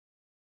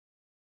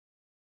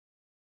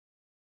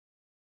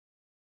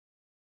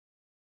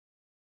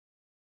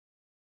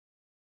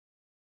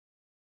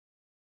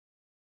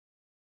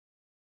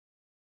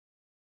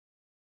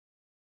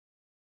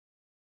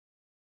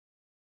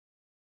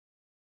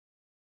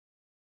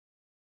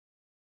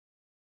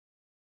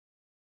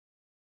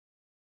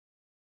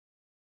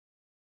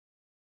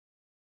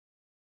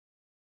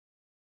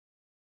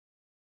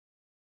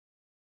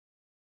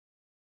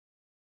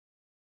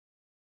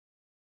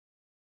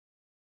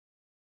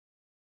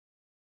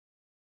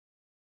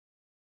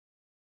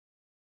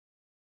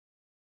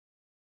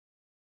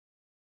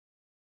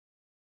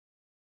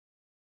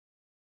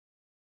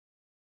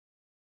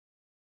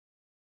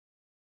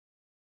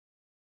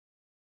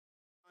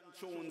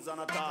Tunes and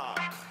a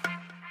talk.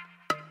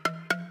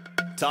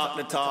 Talk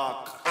the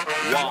talk,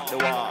 walk the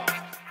walk.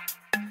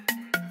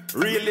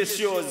 Real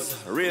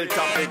issues, real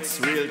topics,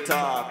 real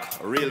talk,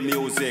 real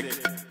music,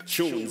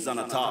 tunes and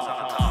a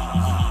talk.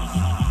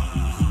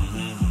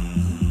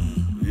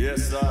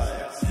 Yes,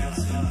 I.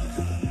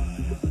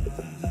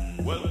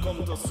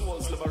 Welcome to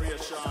Soul's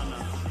Liberation.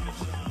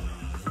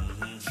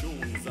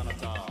 Tunes and a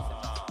talk.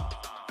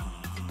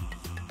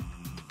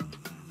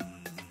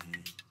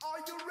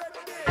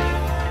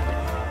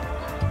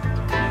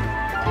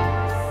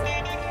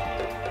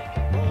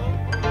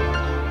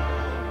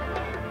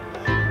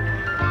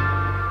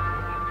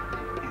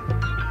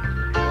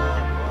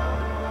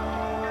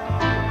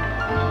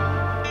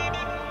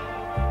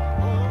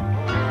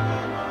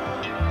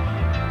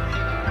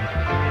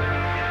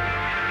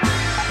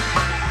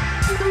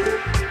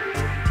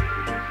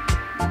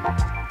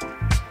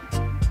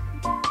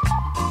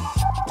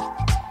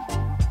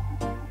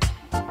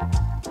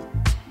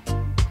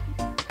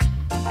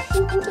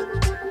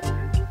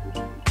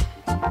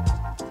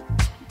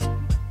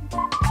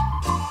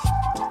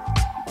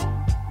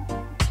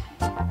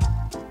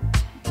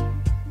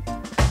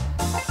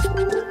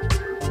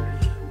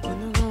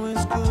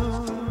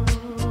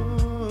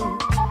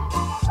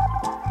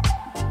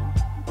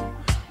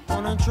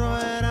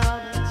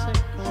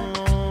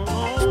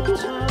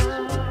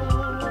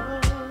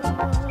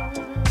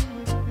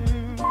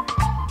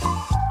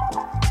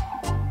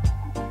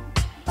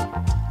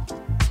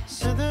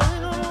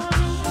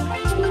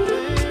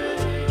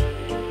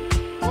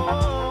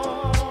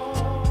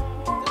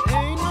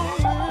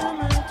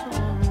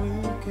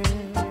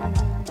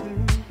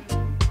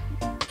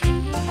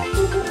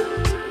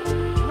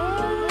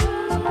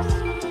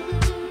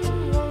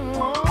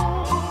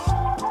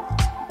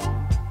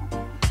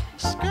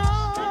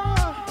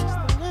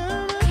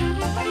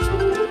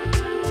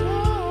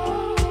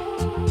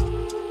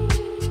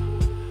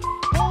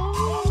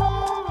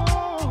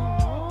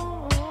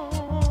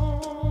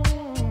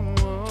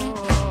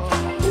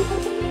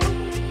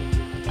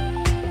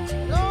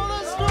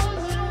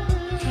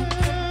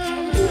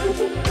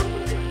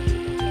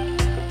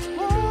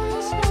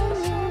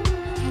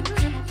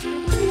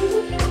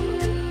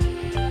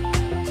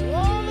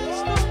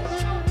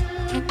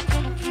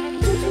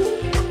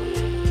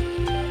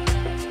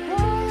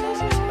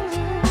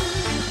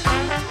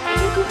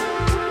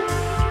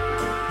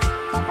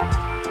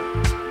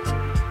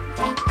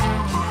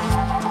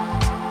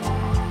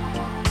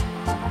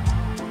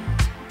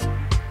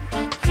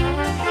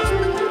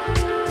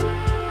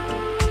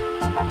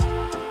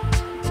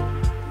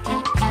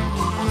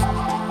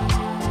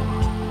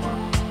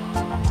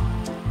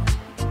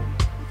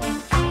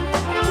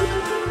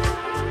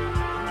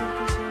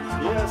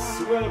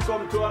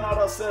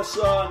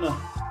 Session.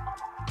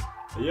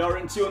 You're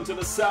in tune to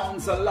the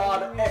sounds of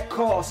Lord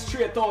Echo,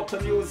 straight out to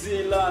New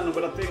Zealand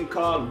with a thing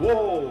called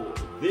Whoa,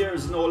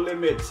 There's No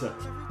Limit,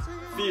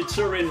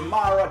 featuring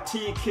Mara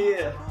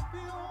TK.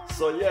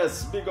 So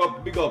yes, big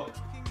up, big up.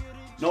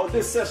 Now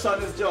this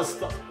session is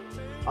just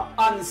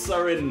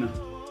answering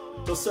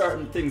to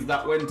certain things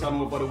that went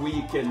on over the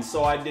weekend.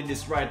 So I did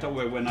this right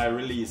away when I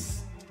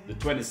released the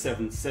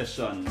 27th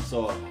session.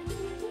 So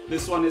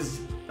this one is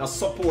a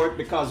support,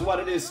 because what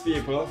it is,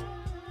 people,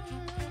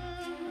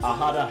 I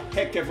had a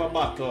heck of a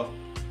battle,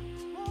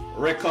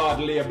 record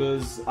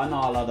labels and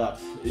all of that.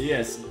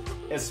 Yes,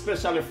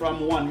 especially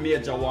from one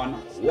major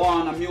one,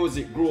 Warner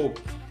Music Group.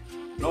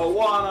 Now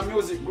Warner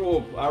Music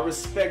Group, I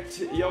respect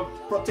you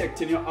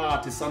protecting your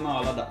artists and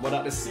all of that, but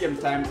at the same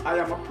time, I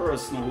am a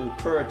person who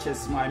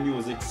purchased my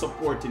music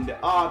supporting the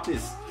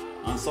artist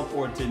and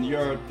supporting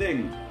your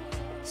thing.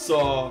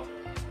 So,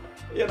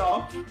 you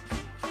know,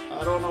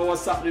 I don't know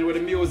what's happening with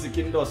the music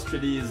industry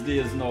these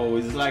days now.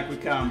 It's like we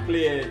can't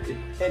play it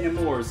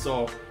anymore.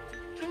 So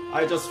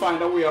I just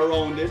find a way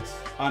around it.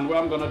 And what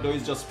I'm gonna do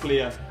is just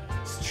play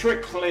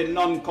strictly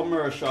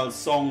non-commercial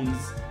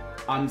songs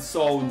and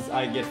sounds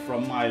I get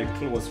from my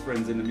close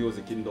friends in the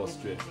music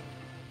industry.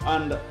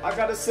 And I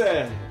gotta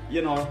say,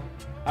 you know,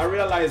 I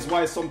realize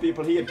why some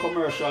people hate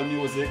commercial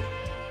music.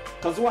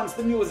 Because once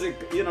the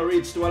music, you know,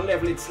 reaches to a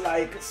level, it's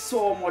like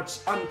so much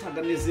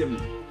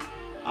antagonism.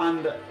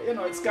 And you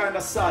know, it's kind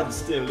of sad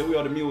still the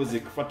way the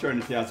music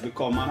fraternity has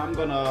become, and I'm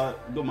gonna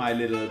do my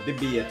little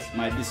debate,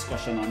 my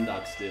discussion on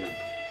that still.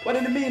 But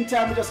in the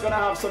meantime, we're just gonna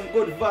have some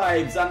good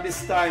vibes, and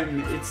this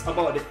time it's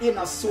about the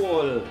inner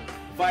soul,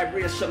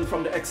 vibration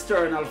from the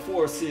external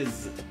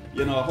forces,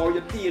 you know, how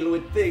you deal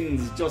with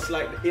things, just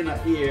like the inner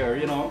ear,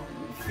 you know,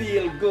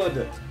 feel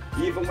good,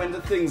 even when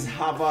the things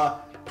have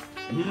a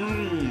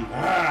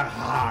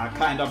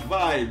kind of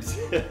vibes.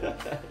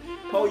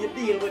 How you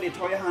deal with it,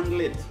 how you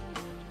handle it.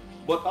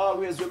 But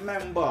always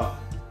remember,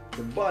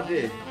 the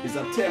body is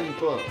a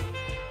temple,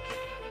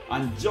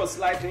 and just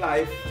like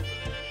life,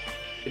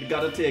 it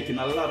gotta take in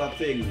a lot of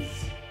things,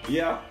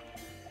 yeah?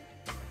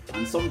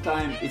 And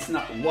sometimes it's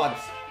not what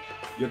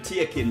you're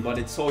taking, but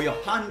it's how you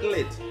handle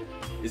it.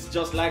 It's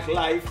just like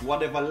life,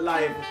 whatever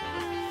life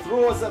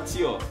throws at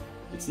you,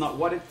 it's not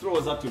what it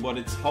throws at you, but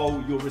it's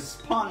how you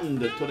respond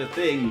to the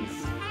things.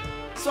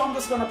 So I'm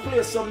just gonna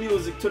play some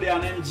music today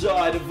and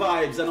enjoy the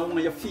vibes, and I want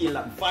you to feel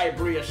that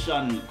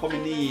vibration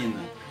coming in.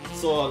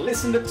 So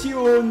listen to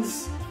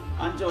tunes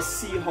and just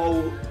see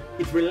how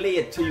it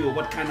relates to you,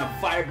 what kind of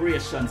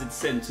vibrations it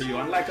sends to you.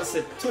 And like I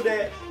said,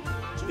 today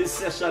this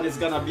session is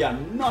gonna be a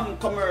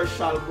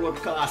non-commercial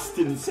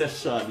broadcasting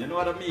session, you know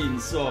what I mean?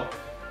 So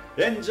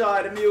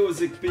enjoy the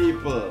music,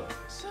 people.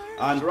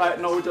 And right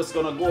now we're just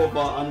gonna go over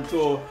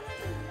onto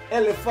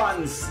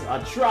Elephants,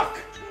 a track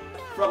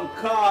from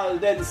Carl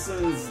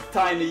Denson's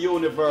Tiny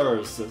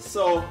Universe.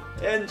 So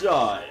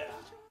enjoy.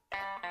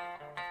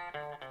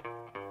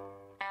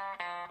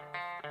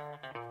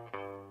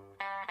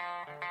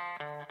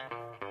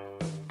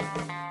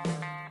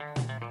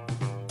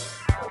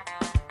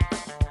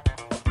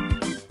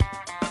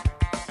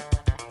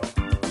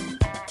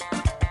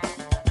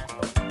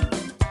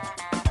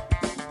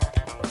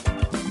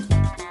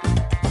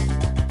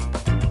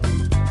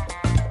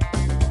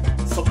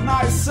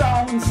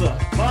 Sounds,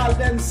 Carl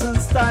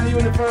Denson's Tiny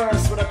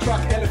Universe with a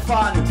track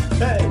Elephant.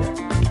 Hey!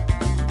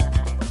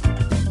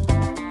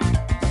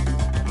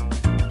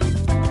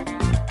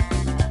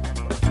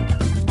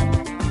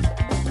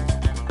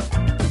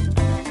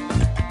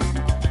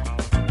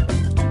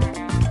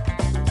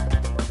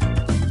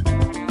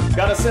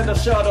 Gotta send a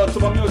shout out to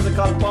my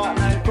musical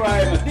partner in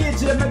crime,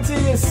 DJ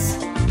Matisse.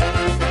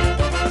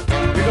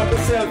 Pick up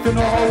yourself, you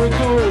know how we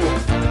do.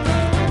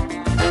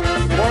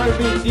 World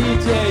Beat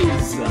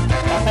DJs.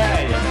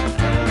 Hey.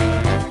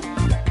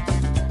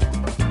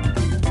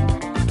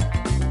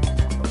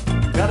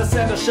 Gotta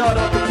send a shout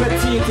out to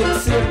Petite in the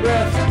same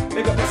breath.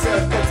 Pick up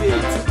yourself,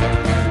 Petite.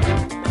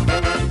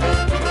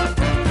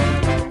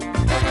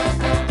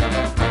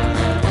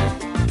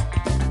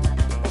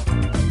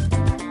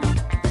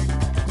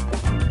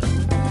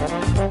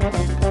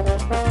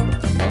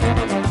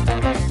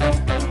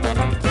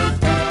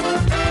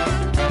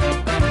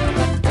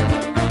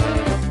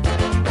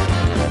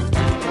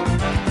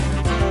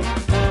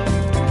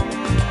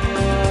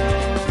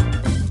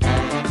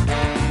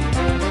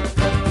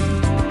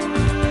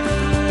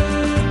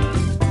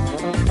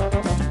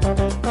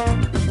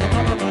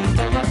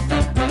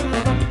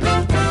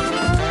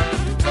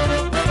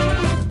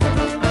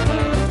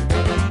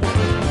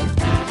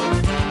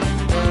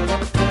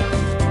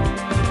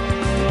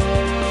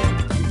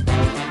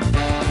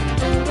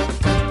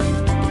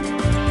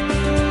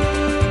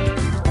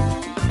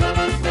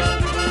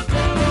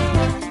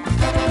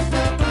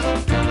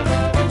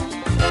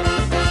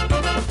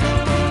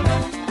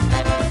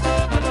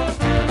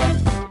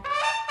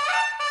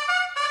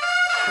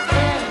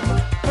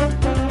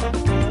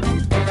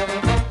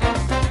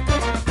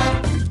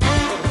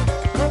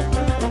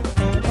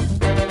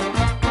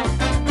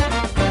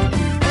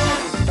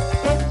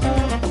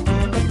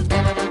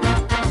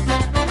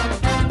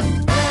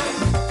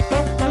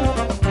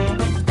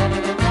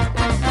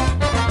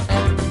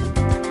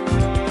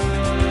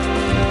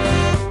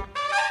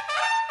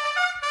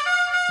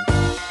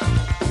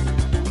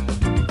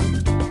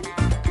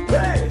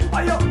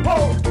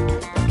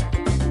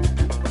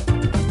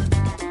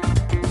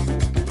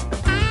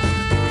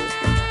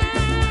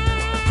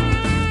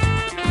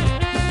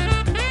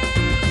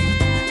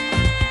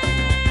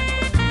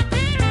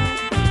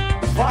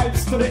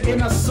 To the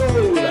inner soul,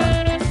 the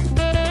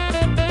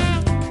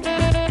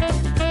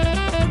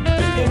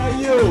inner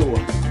you.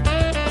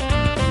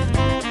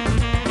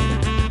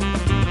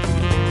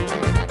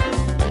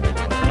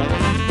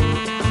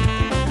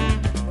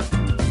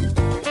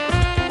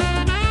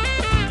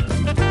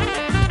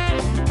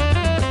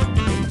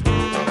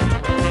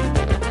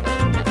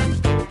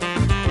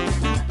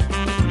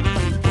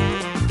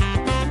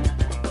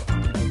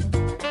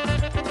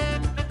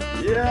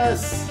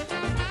 Yes.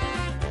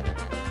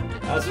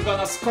 As we're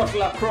gonna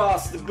scuttle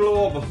across the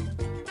globe,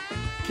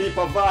 keep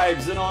our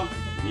vibes, you know.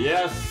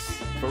 Yes,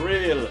 for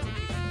real.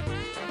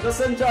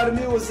 Just enjoy the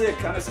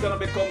music, and it's gonna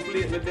be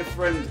completely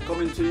different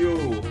coming to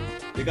you.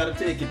 You gotta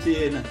take it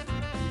in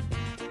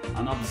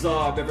and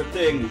absorb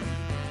everything.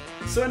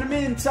 So in the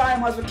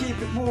meantime, as we keep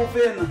it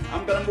moving,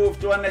 I'm gonna move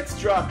to our next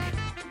track.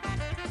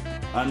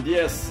 And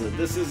yes,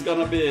 this is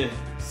gonna be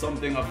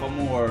something of a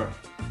more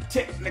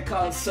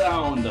technical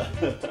sound.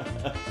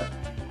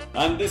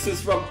 And this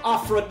is from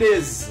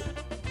Aphrodis,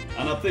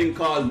 and a thing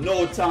called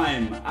No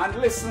Time. And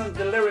listen to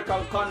the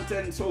lyrical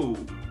content too,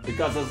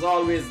 because as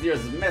always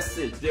there's a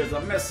message.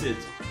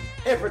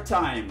 Every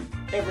time,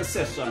 every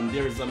session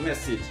there is a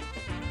message.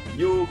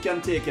 You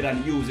can take it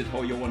and use it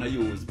how you want to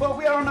use. But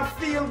we are on a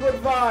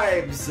feel-good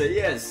vibes,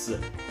 yes.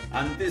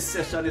 And this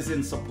session is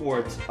in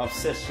support of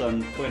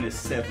session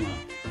 27,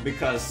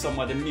 because some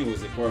of the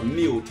music were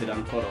muted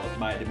and cut out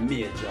by the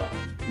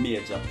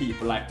major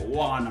people like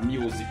Warner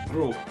Music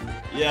Group.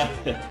 Yeah,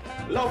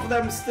 love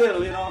them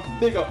still, you know.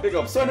 Big up, big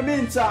up. So in the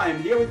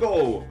meantime, here we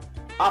go.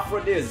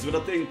 Aphrodis with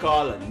a thing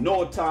called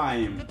No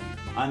Time.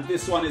 And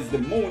this one is the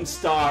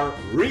Moonstar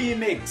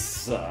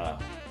remix.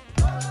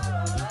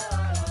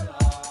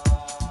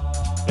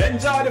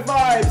 Enjoy the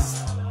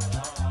vibes.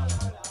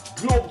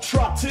 Globe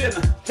trotting.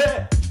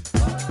 Hey.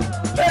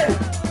 Hey.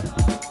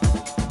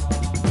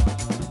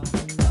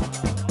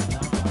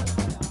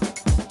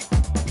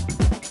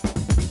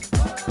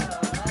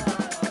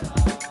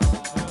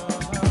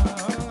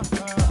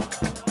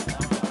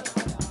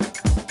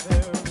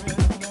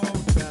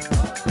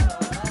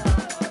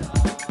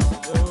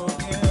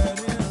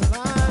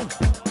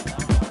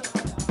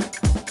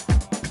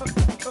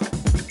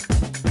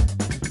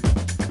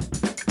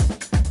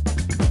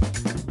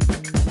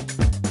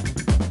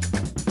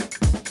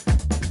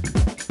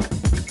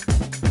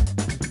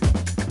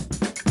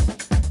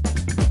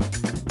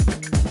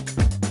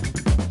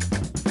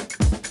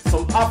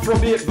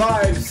 Afrobeat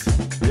vibes.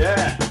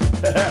 Yeah.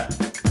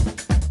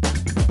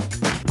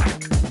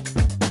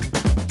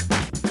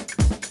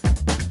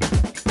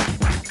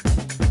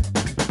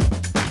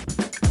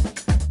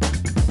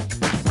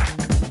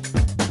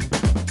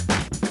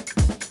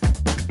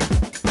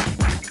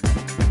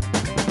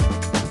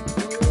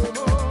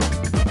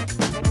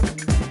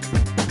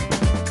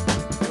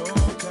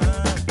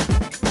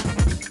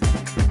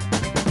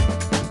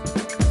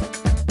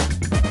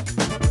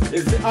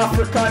 It's the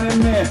African in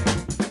me.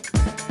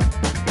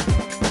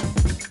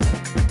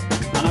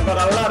 And I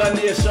got a lot of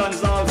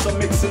nations also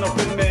mixing up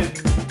in me.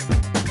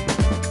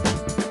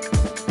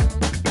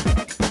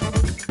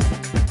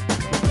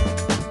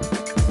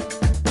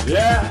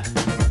 Yeah,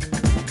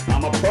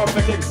 I'm a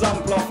perfect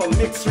example of a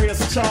mixed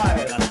race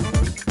child.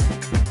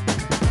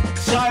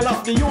 Child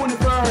of the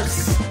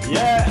universe.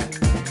 Yeah,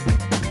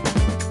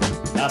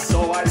 that's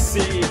how I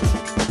see it.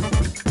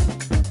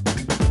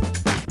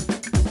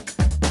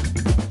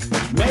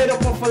 Made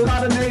up of a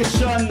lot of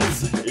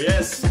nations.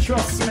 Yes,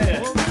 trust me.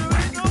 Well, there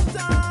ain't no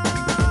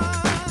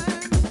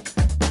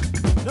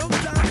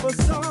time for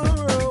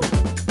sorrow.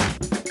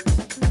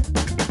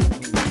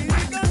 We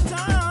ain't got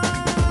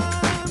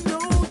time, no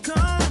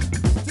time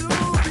to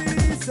be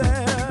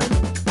sad.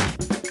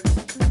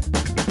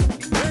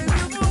 Maybe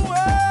the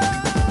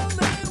world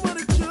ain't what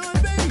it should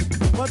be,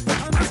 but to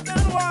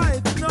understand why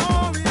it's no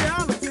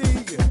reality,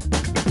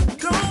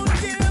 don't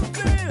give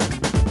in.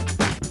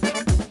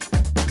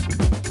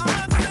 I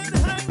said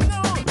hang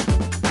on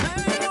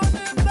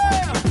in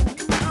there.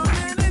 How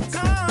many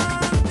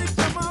times did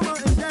your mama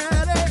and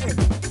daddy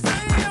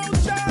say, oh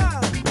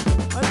child,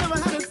 I never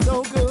had it so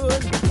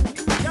good.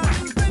 Got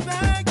to say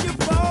thank you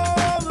for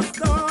the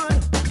start.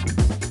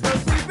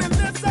 Cause deep in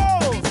their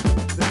souls,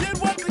 they did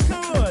what they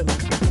could,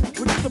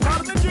 which is a part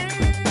of the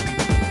dream.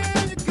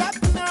 You got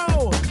to know,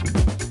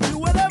 do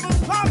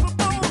whatever's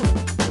possible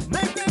to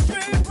make that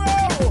dream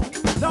grow.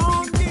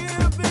 Don't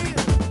give in.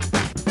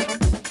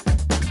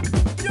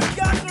 You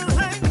got to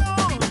hang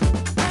on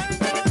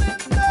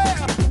in there.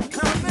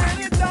 How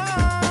many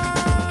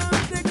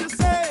times did you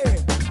say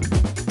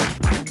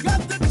you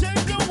got to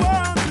change the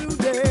world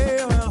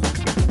today? Well,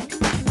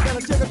 you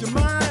gotta check out your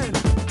mind,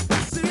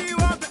 see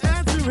what the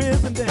answer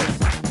is, and then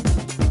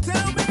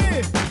tell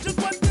me just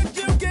what did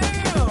you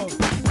give?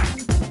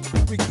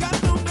 We got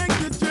to make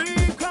this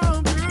dream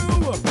come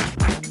true.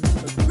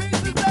 The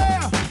peace is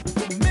there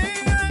for me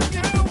and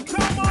you.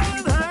 Come on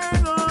and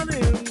hang on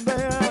in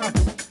there.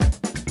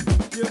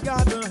 You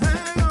got to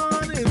hang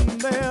on in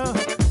there.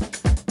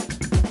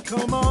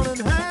 Come on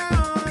and hang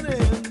on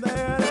in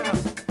there.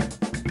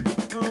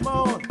 Come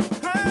on,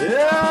 hang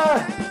Yeah. on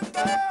in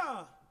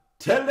there.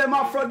 Tell them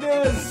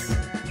Aphrodis.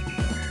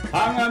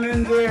 Hang on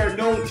in there,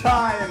 no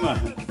time.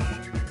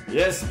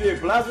 Yes,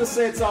 people, as we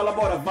say, it's all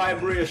about a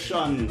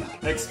vibration,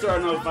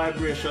 external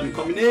vibration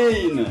coming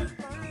in.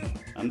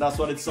 And that's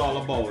what it's all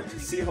about.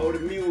 See how the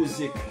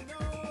music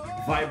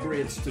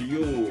vibrates to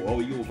you, how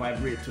you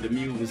vibrate to the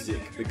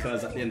music.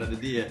 Because at the end of the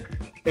day,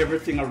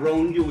 everything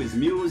around you is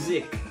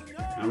music.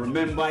 And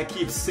remember, I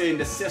keep saying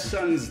the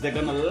sessions, they're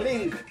gonna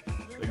link.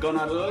 They're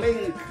gonna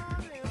link.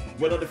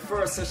 Whether the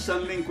first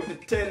session link with the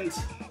 10th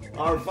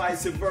or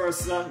vice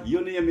versa,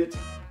 you name it.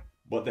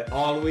 But they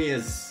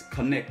always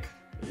connect.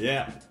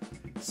 Yeah.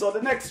 So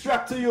the next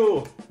track to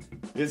you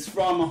is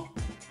from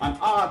an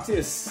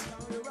artist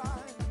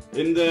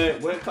in the,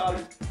 what do you call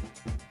it?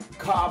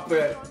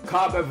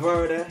 Cabo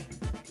Verde.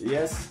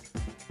 Yes.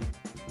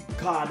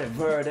 Cabo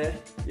Verde.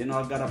 You know,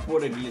 I've got a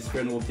Portuguese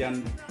friend who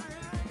can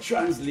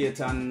translate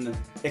and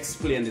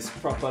explain this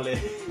properly.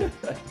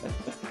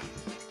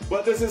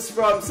 But this is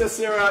from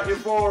Sierra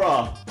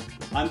Leone,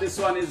 and this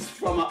one is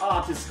from an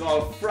artist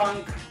called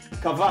Frank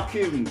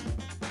Kavakim,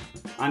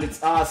 and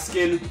it's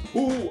asking,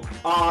 who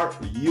are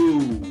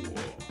you?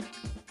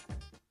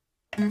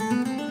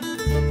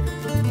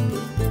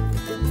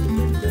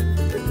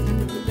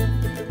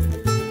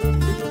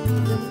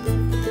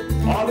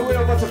 All the way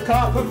over to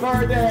Cabo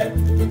Verde.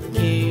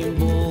 Quem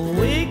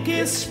boe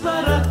que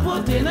para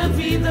poder na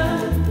vida,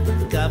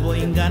 acabou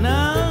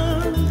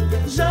enganar,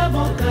 já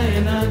vou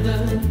cair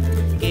nada.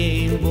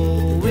 Quem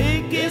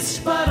boe que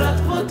para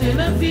poder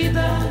na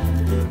vida,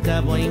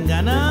 acabou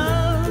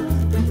enganar,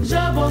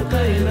 já vou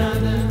cair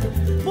nada.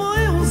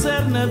 Vou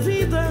usar na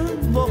vida,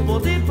 vou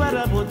poder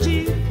para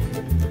botir,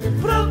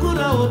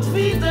 procura outra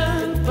vida,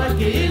 para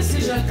que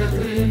esse já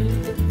cacrê.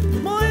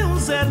 Vou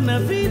usar na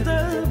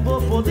vida,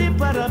 vou poder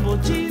para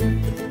botir,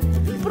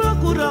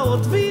 procura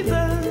outra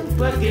vida,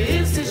 para que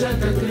esse já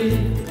cacrê.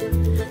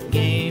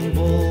 Quem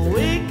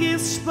boe que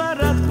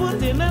para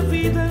poder na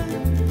vida,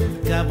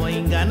 acabou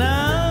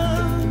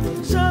enganar,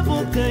 já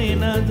vou cair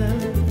nada.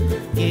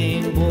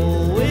 Quem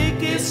boe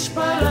que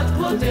para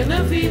poder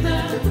na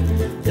vida,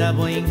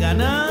 acabou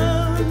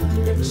enganar,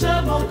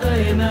 já vou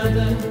cair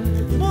nada.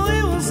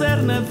 Vou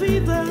usar na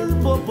vida,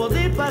 vou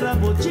poder para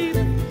botir,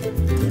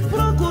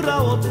 procura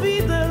outra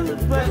vida,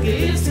 para que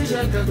esse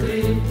já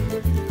cacrê.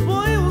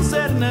 Vou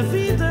usar na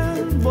vida,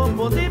 vou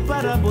poder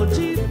para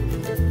botir,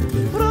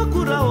 procura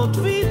procura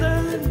outra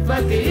vida,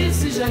 para que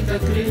esse já cá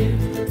crer.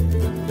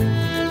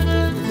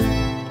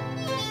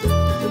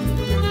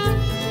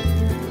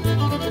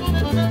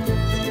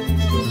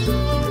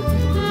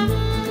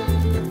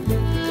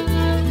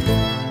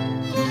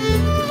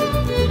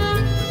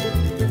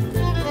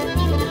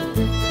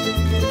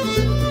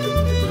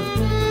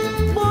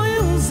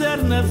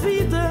 Na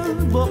vida,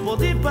 vou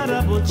poder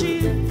parar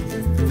botir,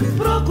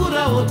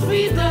 procurar outra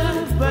vida,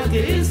 para que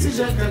esse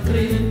já cá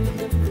crer.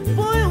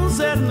 Põe um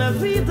zero na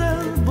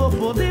vida, vou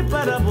poder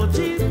parar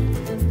botir,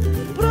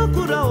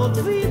 procurar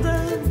outra vida,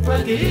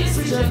 para que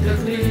esse já cá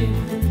crer.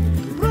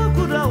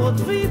 Procurar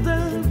outra vida,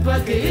 para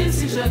que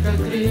esse já cá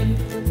crer.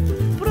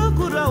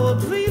 Procurar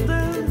outra vida,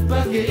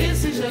 para que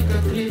esse já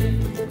cá crer.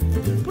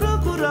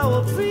 Procurar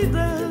outra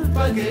vida,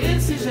 para que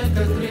esse já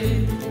cá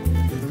crer.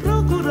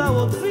 Procurar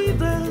outra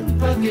vida,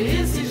 para que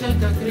esse já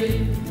cá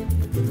crer.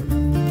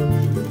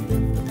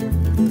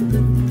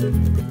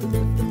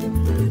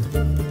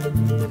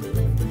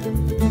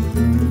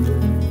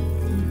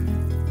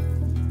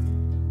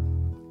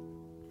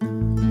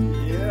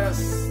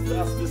 Yes,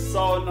 that's the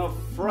sound of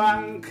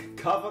Frank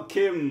Cover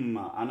Kim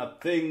and a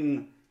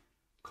thing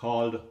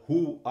called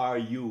Who Are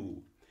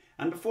You?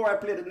 And before I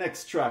play the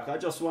next track, I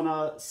just want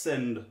to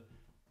send,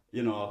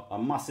 a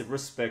massive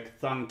respect,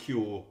 thank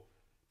you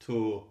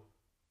to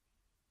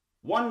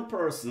one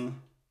person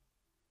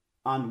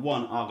and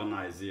one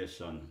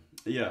organization.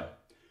 Yeah.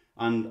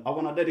 And I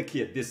want to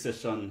dedicate this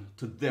session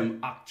to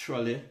them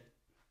actually,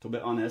 to be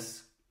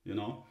honest,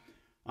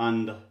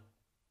 And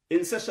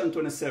in session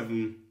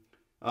 27,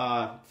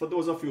 for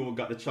those of you who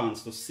got the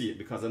chance to see it,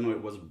 because I know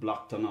it was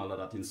blocked and all of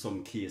that in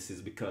some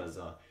cases because,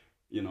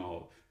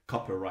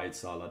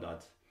 copyrights, all of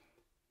that.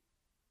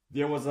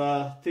 There was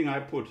a thing I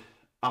put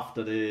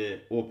after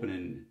the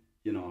opening,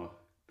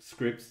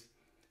 scripts.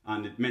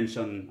 And it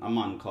mentioned a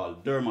man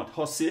called Dermott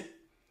Hussey.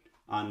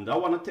 And I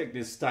want to take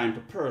this time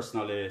to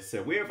personally say,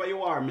 wherever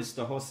you are,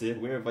 Mr. Hussey,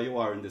 wherever you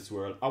are in this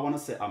world, I want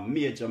to say a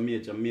major,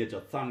 major, major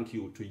thank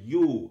you to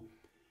you.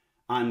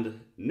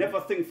 And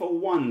never think for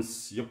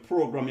once your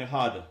program you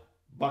had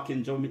back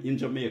in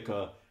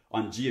Jamaica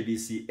on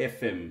JBC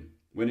FM,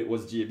 when it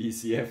was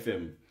JBC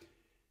FM,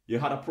 you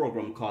had a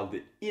program called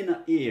The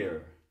Inner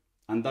Ear.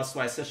 And that's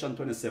why session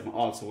 27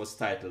 also was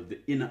titled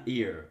The Inner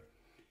Ear.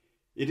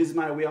 It is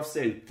my way of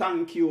saying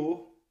thank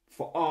you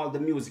for all the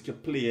music you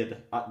played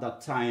at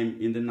that time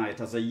in the night.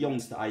 As a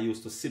youngster, I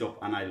used to sit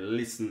up and I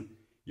listen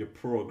your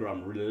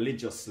program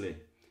religiously.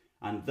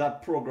 And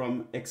that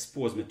program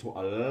exposed me to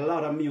a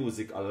lot of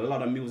music, a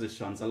lot of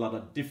musicians, a lot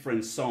of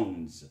different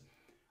sounds.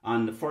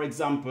 And for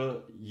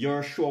example,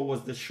 your show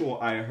was the show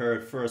I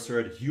first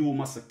heard Hugh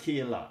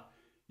Masakela,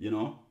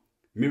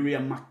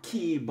 Miriam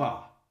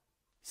Makeba,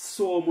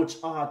 so much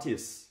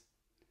artists.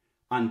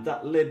 And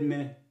that led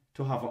me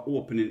to have an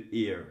opening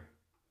ear.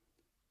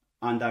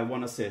 And I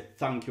want to say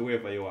thank you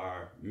wherever you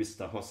are,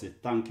 Mr. Hussey.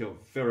 Thank you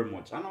very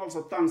much. And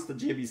also thanks to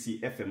JBC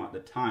FM at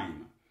the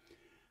time.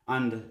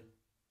 And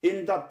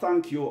in that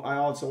thank you, I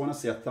also want to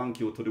say a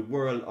thank you to the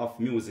world of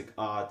music,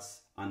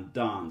 arts and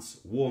dance,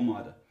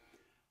 WOMAD.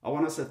 I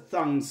want to say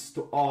thanks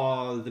to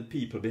all the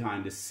people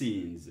behind the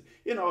scenes.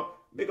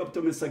 Big up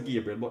to Mr.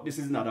 Gabriel, but this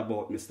is not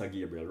about Mr.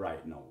 Gabriel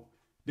right now.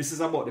 This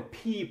is about the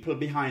people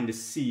behind the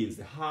scenes,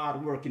 the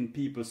hard-working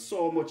people.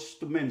 So much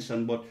to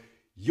mention, but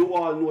you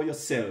all know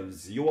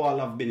yourselves. You all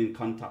have been in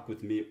contact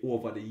with me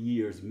over the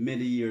years,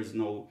 many years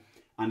now.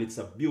 And it's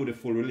a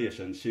beautiful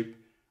relationship,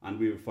 and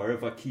we will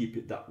forever keep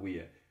it that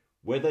way.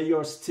 Whether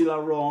you're still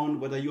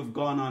around, whether you've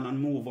gone on and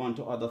moved on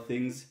to other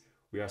things,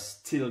 we are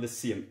still the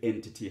same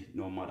entity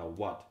no matter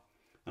what.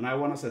 And I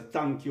want to say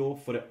thank you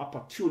for the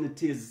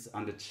opportunities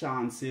and the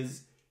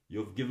chances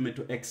you've given me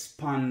to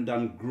expand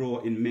and grow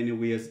in many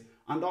ways.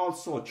 And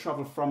also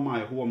travel from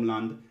my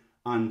homeland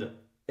and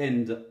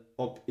end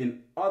up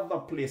in other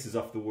places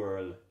of the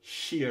world,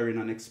 sharing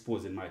and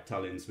exposing my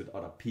talents with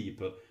other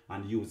people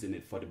and using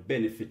it for the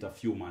benefit of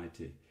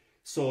humanity.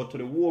 So to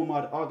the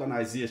WOMAD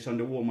organization,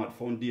 the WOMAD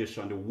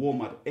Foundation, the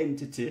WOMAD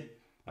entity,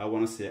 I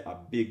want to say a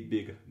big,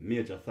 big,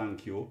 major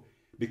thank you.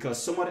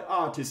 Because some of the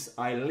artists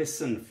I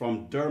listened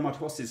from Dermott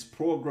Hussey's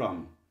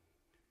program,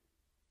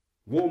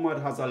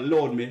 WOMAD has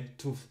allowed me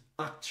to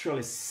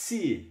actually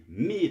see,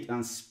 meet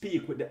and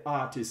speak with the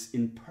artists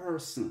in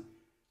person.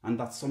 And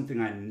that's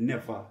something I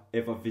never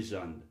ever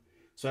visioned.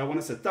 So I want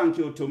to say thank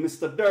you to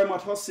Mr.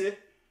 Dermott Hussey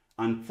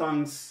and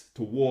thanks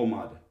to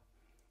WOMAD.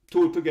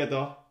 Two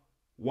together,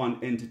 one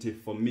entity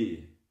for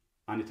me.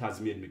 And it has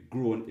made me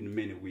grow in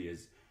many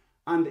ways.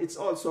 And it's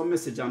also a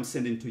message I'm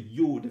sending to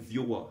you, the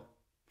viewer,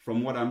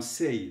 from what I'm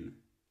saying.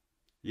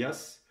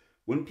 Yes,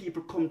 when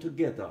people come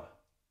together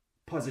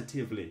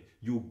positively,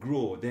 you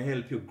grow, they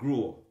help you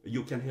grow.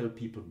 You can help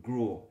people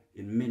grow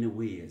in many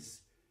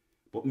ways.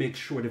 But make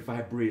sure the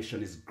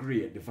vibration is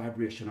great. The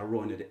vibration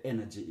around it, the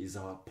energy is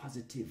all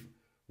positive.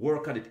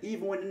 Work at it.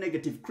 Even when the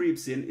negative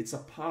creeps in, it's a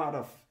part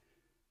of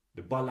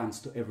the balance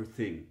to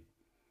everything.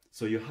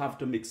 So you have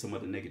to mix some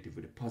of the negative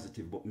with the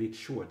positive, but make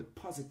sure the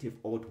positive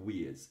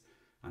outweighs.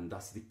 And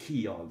that's the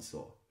key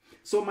also.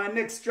 So my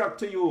next track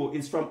to you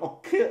is from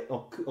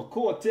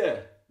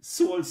Okote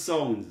Soul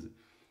Sounds.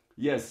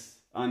 Yes,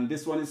 and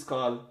this one is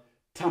called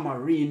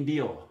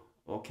Tamarindio.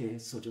 Okay,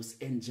 so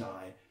just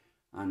enjoy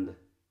and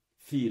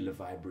feel the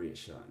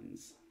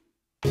vibrations.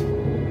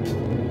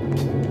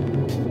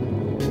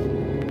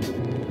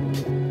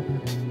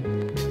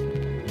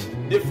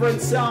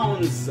 Different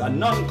sounds, a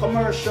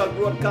non-commercial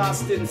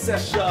broadcasting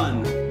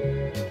session.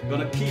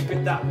 Gonna keep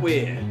it that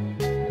way.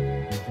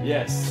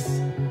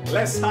 Yes,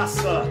 less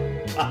hustle.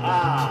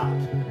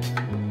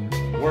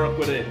 Work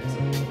with it.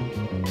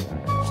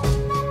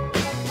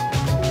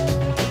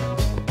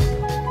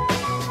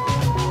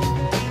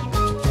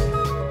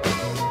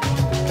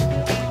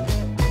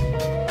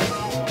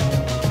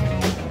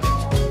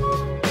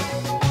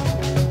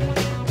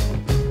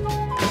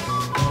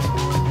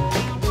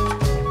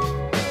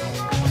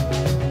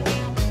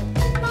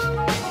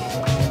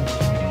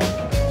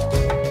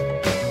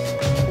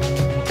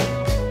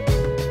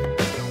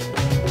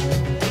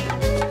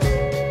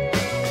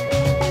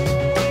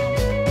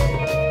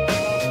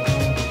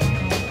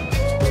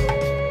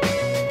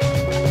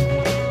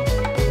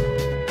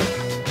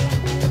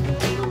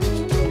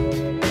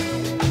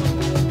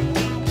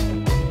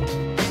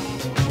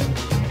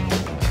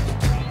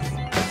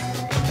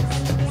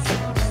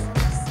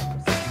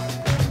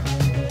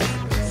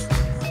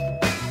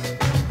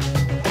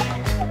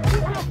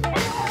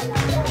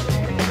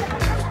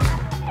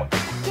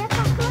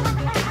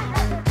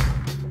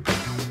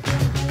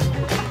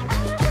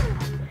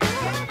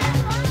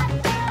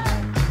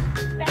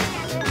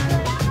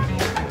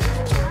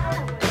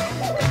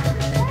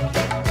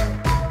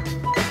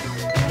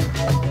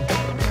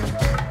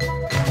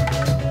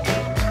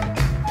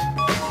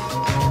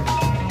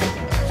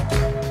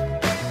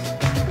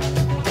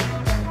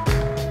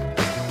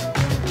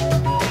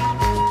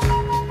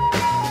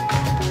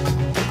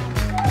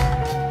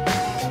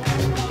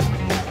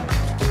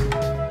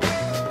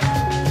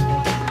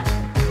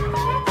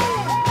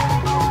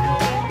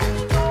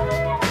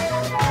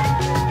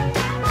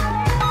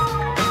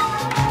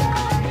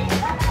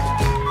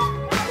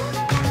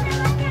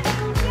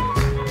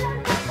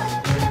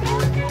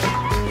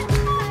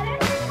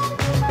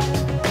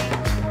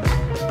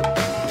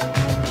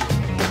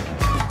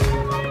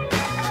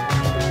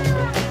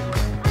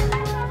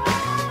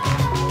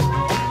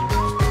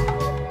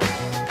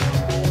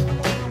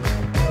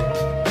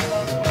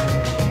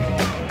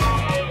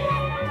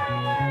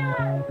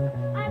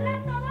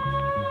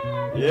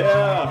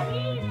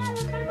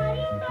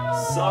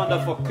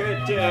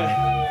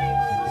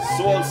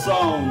 Soul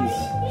Sounds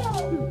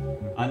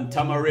and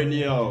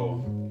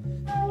Tamarindio.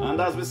 And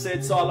as we say,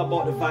 it's all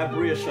about the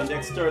vibration, the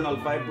external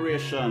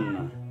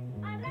vibration,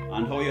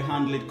 and how you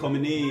handle it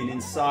coming in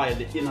inside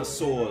the inner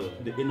soul,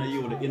 the inner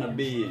you, the inner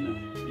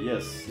being.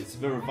 Yes, it's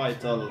very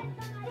vital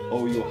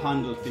how you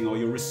handle things, how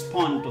you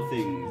respond to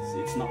things.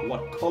 It's not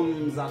what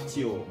comes at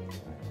you,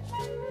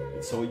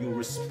 it's how you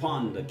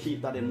respond.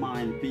 Keep that in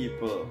mind,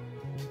 people.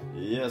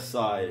 Yes,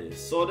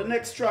 so the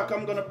next track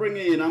I'm gonna bring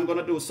in, I'm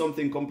gonna do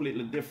something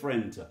completely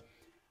different.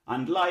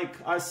 And like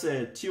I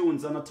said,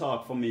 tunes are not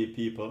talk for me,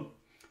 people.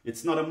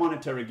 It's not a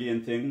monetary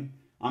gain thing.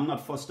 I'm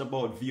not fussed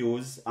about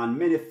views. And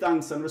many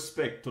thanks and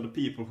respect to the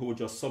people who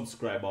just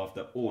subscribe off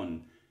their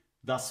own.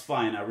 That's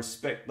fine, I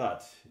respect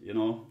that, you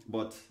know.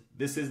 But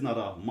this is not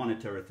a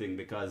monetary thing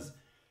because,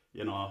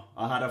 you know,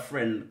 I had a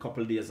friend a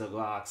couple of days ago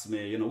ask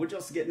me, you know, we're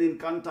just getting in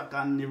contact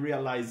and he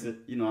realized that,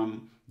 you know,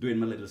 I'm doing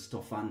my little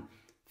stuff. And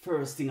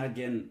first thing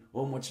again,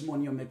 how much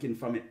money you're making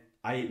from it?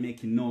 I ain't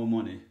making no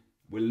money.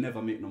 We'll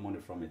never make no money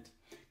from it.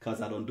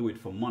 Because I don't do it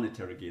for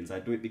monetary gains. I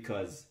do it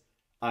because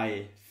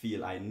I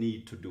feel I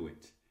need to do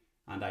it.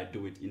 And I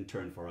do it in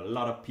turn for a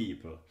lot of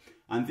people.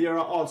 And there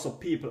are also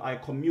people I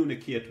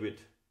communicate with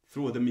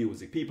through the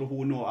music. People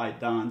who know I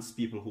dance,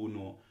 people who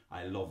know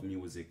I love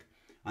music.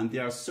 And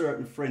there are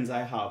certain friends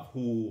I have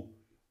who,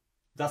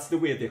 that's the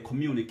way they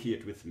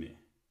communicate with me.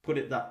 Put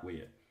it that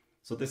way.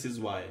 So this is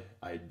why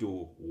I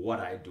do what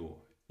I do.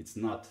 It's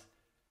not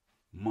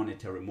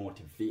monetary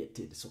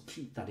motivated, so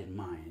keep that in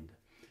mind.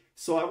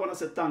 So I want to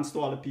say thanks to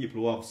all the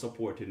people who have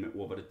supported me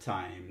over the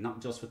time,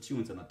 not just for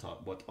Tunes and a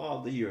Talk, but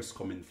all the years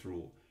coming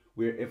through,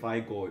 wherever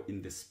I go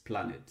in this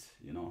planet,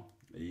 you know.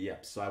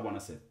 Yep, so I want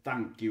to say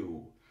thank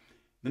you.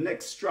 The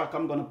next track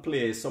I'm going to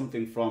play is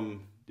something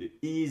from the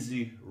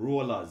Easy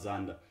Rollers,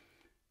 and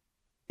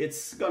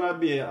it's going to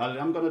be,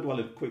 I'm going to do a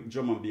little quick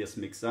drum and bass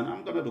mix, and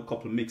I'm going to do a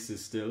couple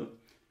mixes still.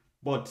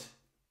 But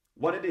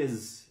what it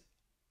is,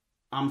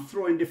 I'm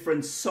throwing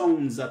different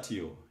sounds at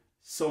you.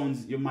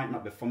 Sounds you might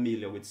not be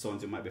familiar with,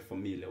 sounds you might be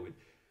familiar with,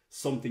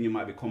 something you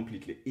might be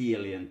completely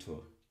alien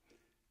to.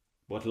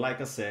 But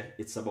like I said,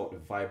 it's about the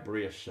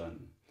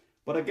vibration.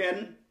 But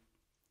again,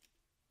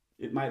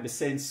 it might be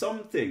saying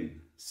something,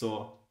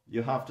 so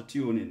you have to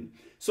tune in.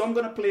 So I'm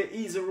going to play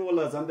Easy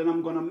Rollers and then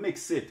I'm going to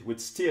mix it with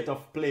State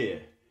of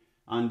Play.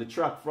 And the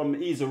track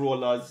from Easy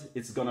Rollers,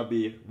 it's going to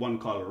be one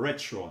called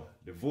Retro,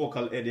 the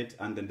vocal edit,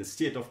 and then the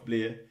State of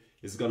Play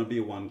is going to be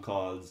one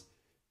called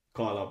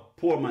a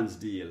Poor Man's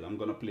Deal. I'm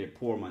going to play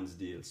Poor Man's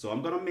Deal. So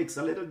I'm going to mix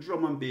a little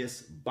drum and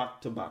bass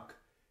back to back.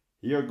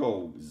 Here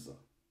goes.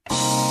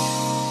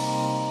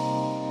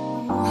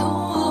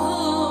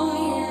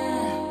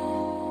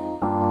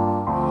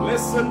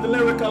 Listen to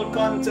lyrical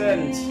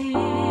content.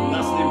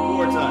 That's the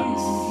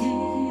importance.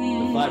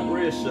 The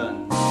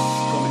vibration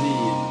coming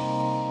in.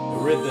 The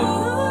rhythm.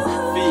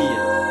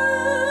 Feel.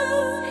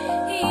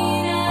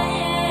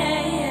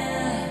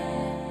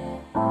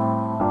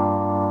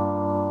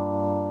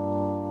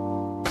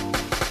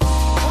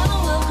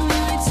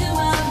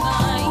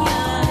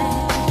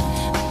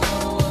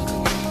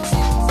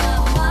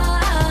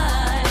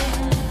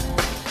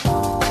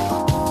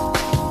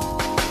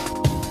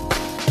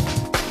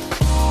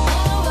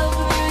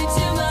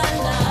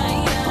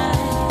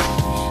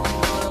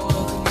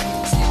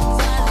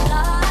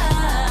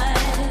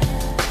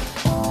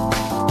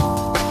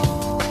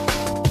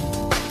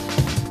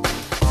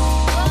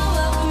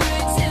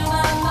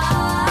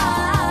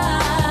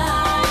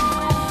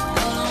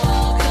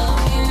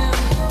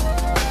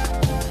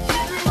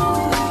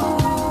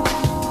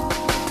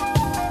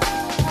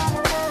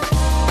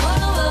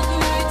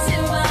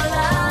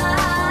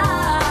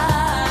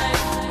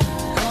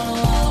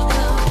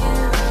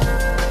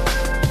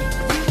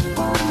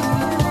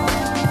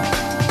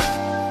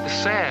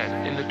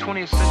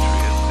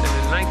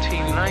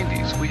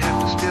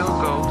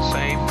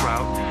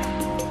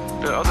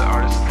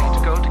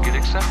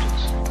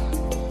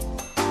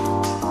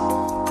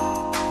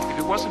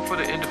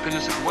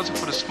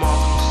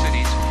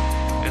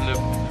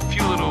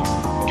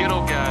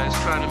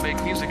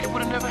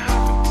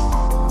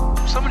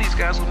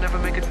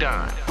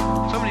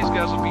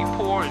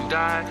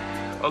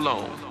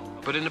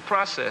 But in the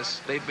process,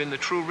 they've been the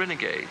true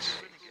renegades.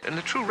 And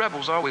the true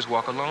rebels always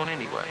walk alone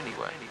anyway.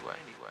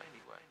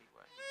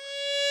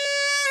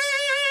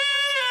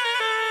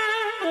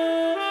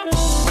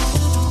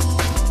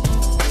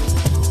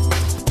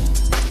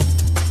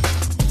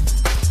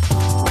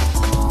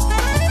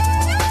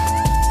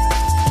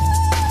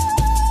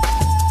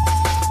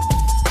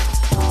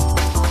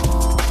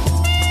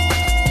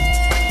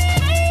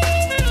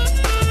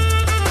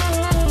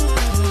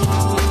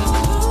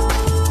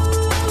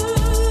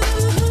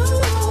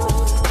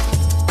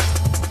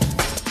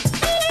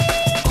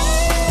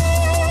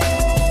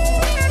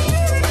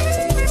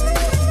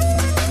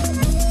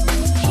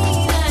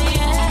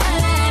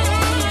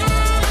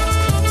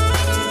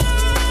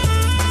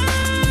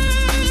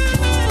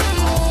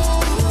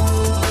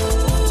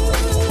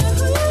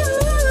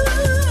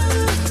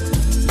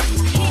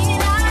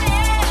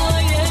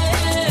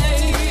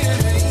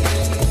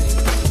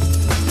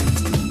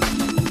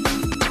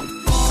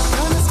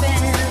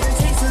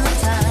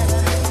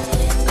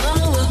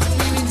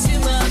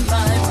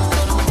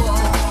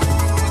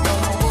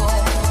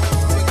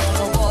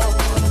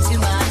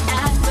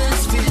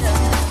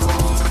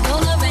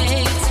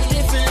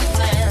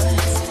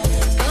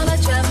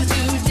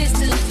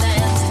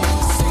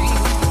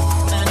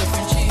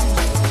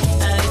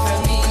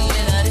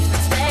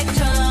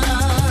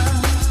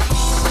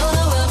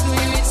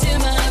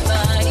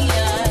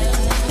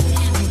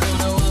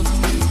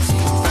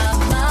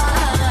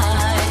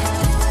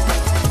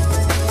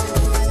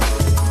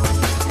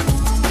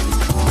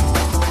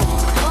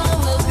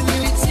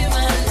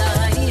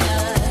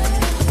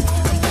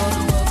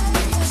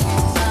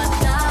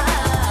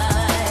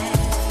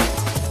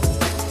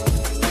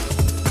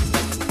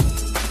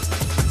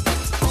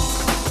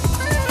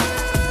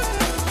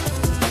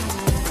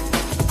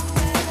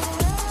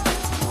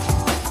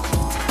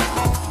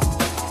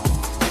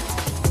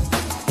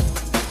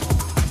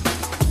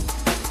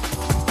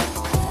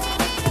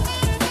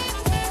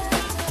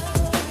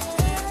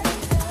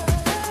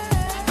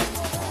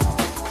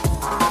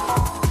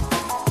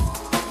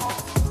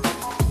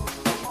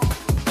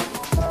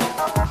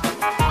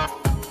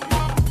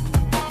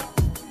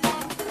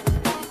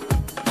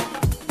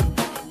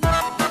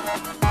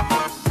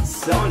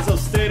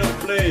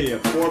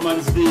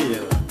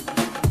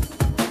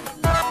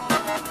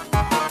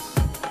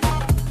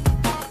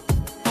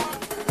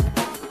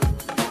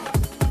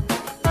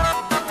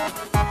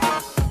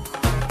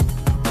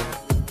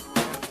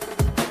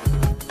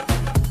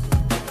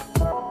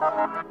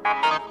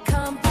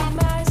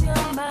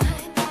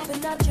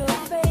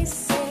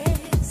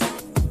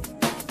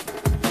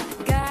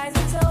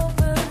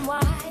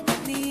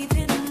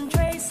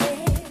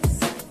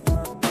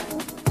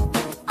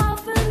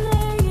 Often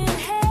laying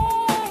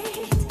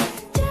hate,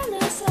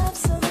 jealous of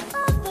some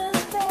other.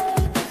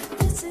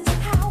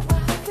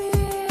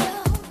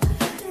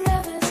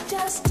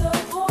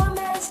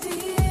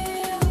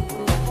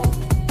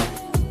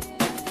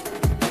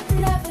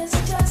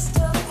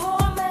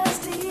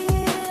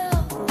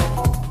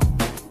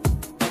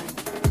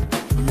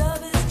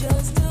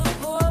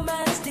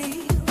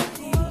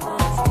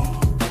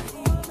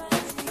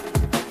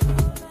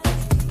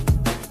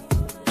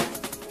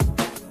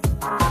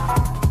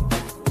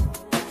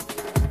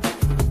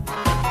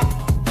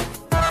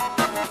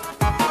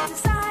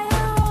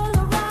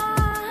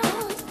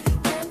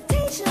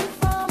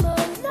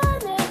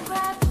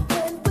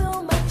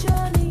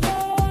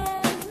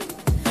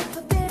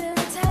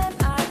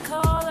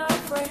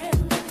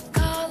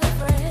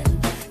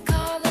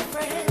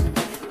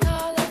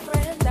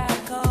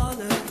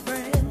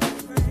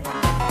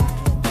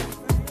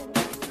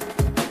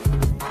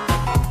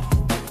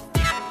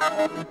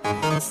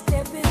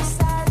 Step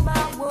inside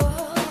my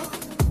world,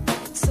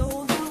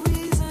 so the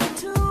reason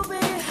to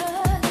be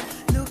heard.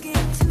 Look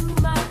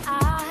into my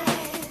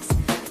eyes,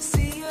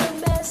 see a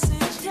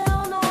message,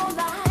 tell no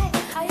lie.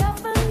 I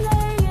often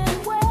lay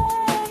in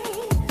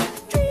wait,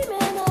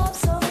 dreaming of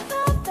some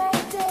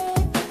perfect day.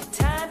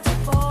 Time to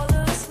fall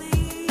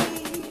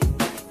asleep.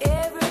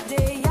 Every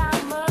day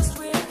I must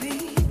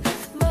repeat,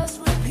 must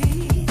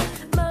repeat,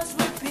 must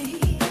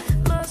repeat,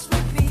 must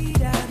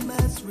repeat, I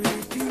must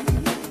repeat.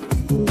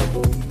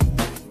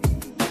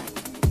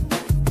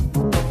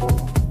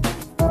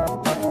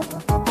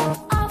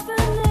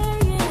 Often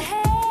laying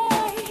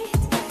hate,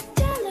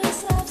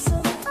 jealous of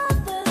some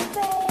other's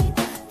fate.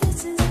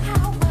 This is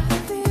how I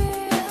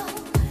feel.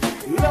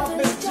 Love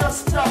is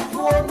just a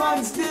poor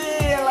man's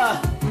deal.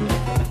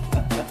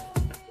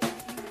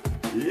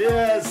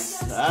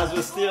 Yes, as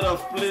the state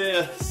of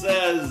play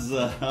says,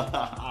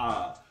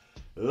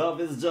 love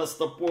is just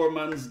a poor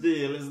man's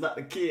deal. Is that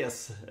the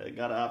case?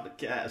 Gotta have the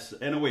cash.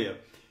 Anyway,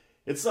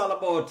 it's all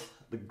about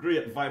the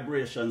great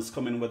vibrations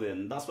coming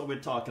within. That's what we're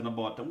talking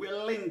about. And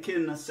we're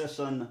linking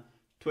session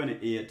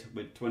 28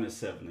 with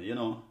 27, you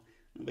know,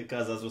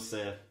 because as we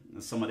say,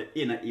 some of the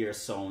inner ear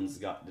sounds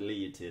got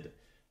deleted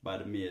by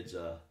the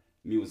major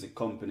music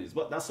companies.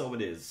 But that's how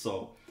it is.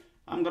 So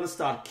I'm going to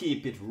start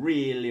keep it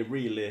really,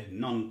 really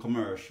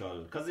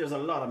non-commercial, because there's a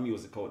lot of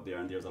music out there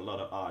and there's a lot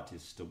of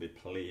artists to be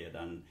played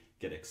and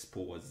get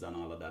exposed and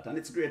all of that. And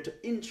it's great to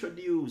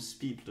introduce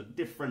people to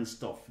different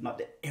stuff, not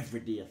the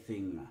everyday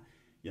thing,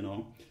 you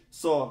know.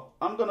 So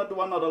I'm going to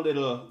do another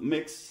little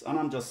mix, and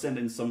I'm just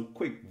sending some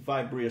quick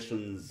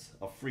vibrations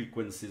of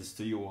frequencies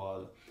to you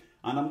all.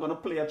 And I'm going to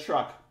play a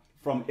track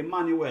from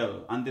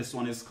Emmanuel, and this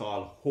one is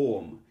called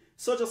Home.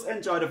 So just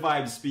enjoy the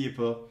vibes,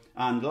 people.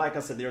 And like I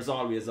said, there's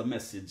always a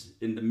message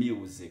in the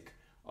music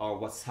or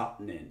what's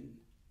happening.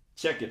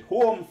 Check it.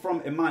 Home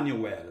from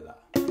Emmanuel.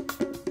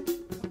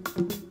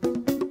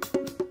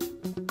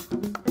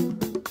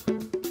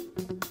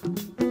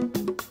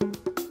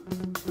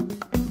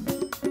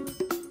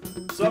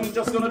 So I'm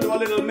just going to do a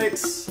little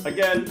mix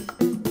again.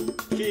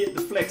 Keep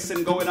the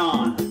flexing going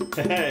on.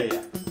 Hey,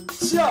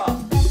 sure.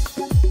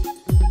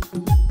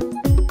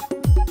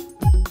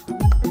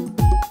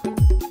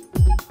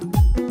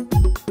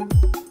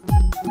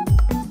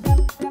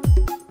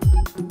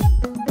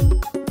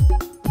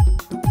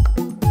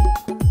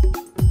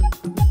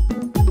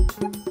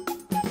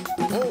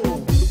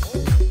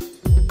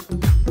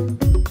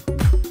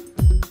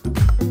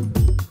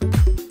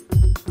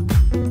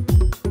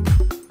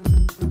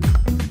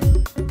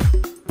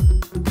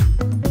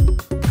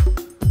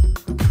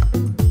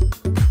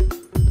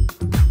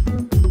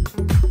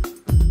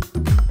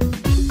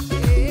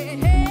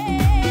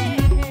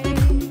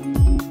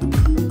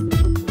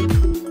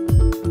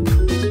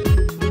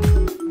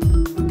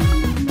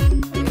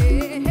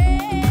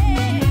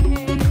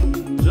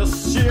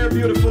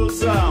 Beautiful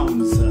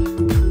sounds.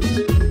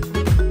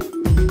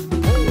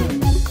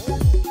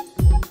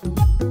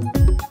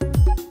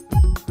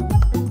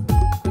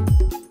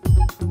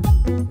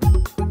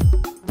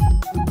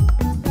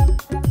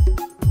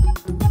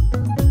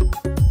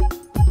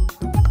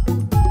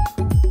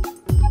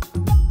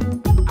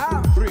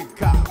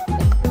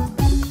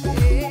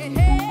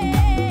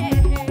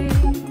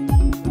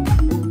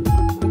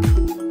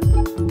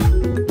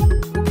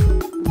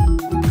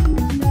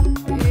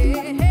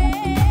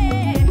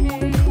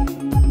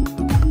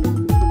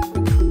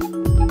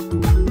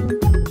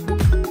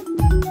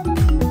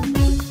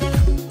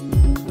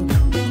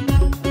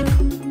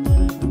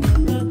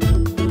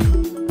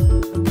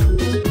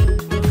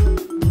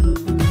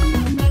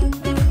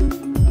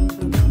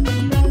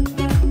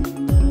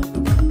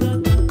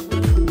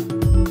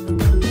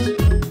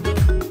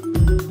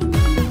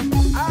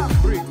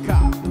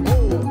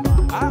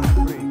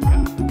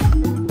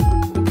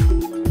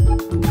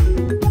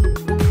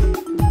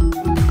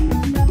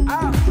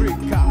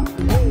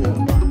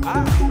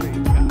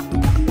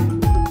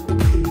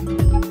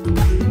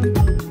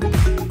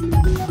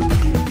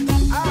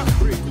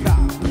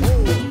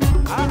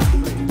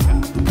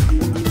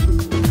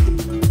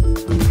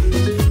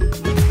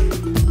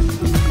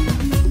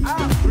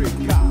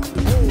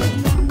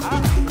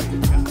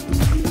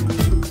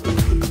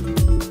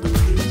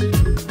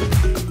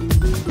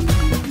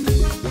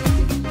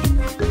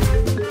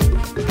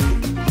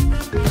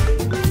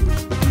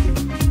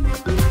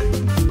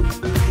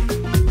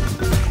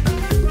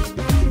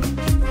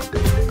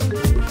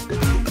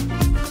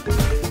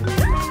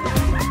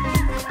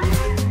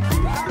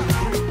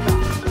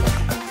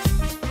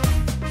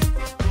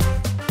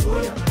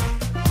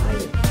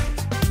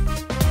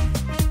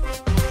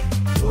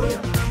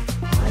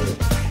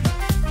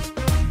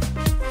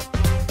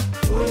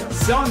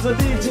 Sounds of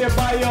DJ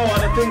Bayo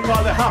and a thing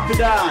called the Happy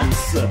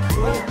Dance.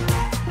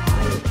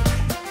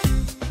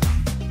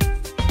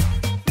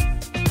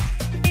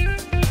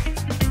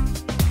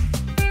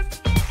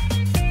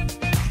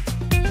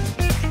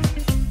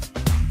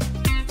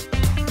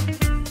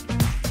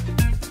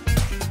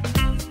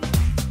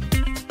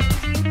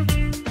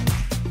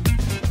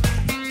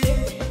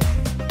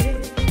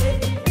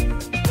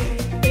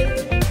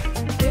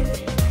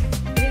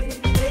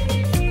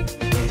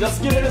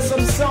 Just giving you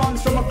some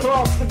sounds from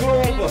across the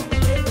globe.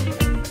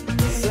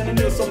 Sending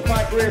you some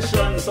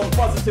vibrations, some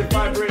positive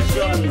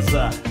vibrations.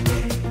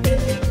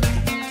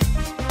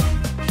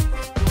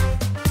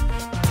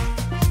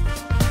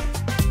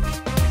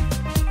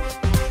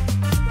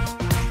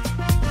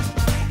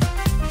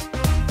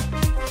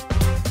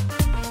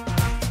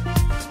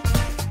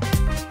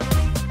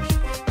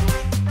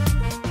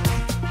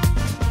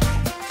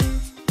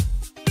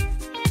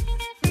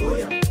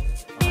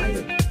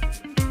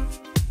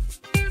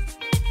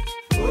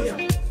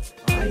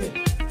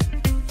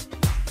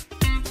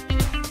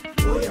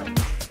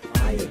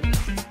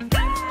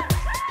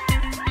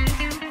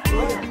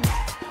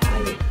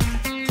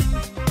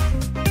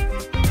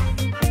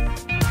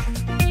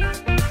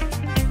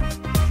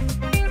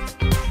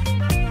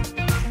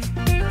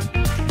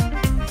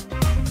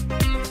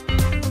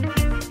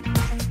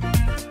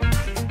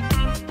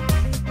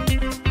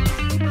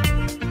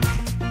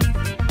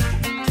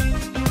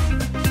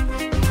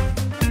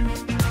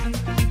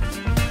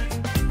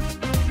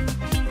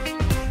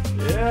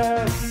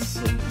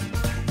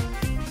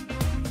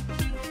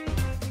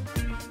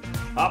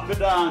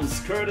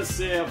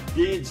 Courtesy of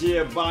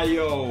DJ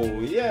Bio.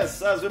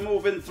 Yes, as we're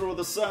moving through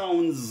the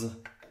sounds,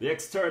 the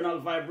external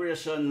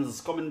vibrations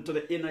coming to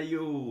the inner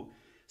you.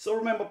 So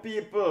remember,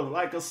 people,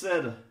 like I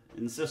said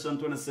in session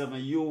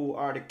 27, you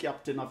are the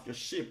captain of your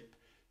ship.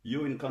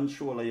 You in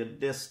control of your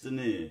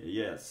destiny.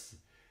 Yes.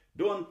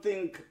 Don't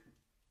think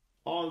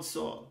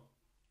also,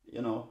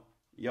 you know,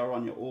 you're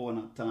on your own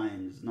at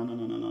times. No.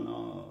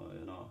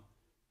 You know,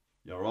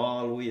 you're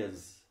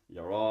always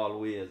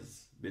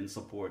been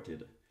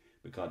supported.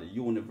 Because the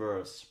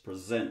universe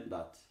present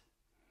that.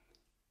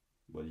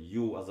 But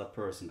you as a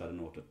person gotta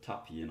know to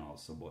tap in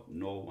also. But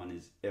no one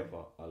is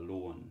ever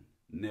alone.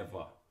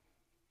 Never.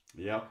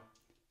 Yeah.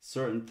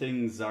 Certain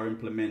things are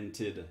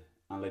implemented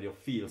and let you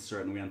feel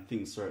certain way and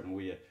think certain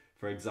way.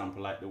 For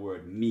example, like the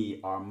word me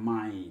or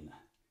mine.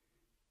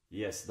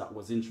 Yes, that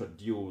was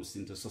introduced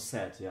into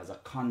society as a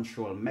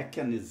control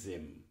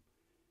mechanism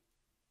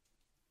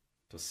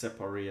to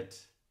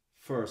separate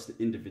first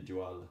the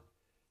individual,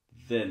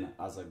 then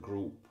as a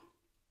group.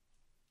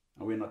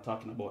 And we're not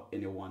talking about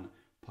any one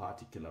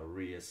particular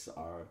race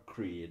or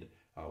creed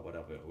or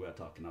whatever. We're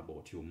talking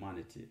about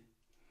humanity.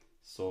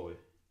 So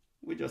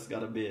we just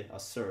got to be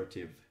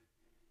assertive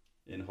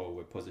in how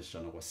we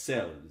position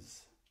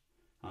ourselves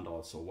and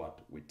also what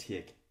we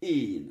take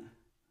in.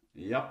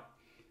 Yep.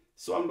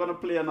 So I'm going to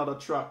play another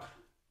track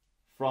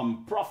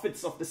from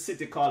Prophets of the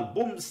City called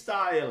Boom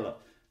Style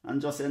and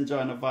just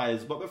enjoy the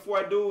vibes. But before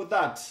I do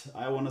that,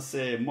 I want to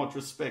say much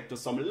respect to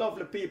some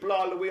lovely people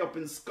all the way up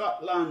in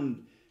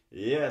Scotland.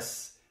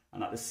 Yes,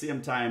 and at the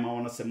same time, I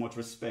want to say much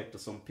respect to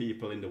some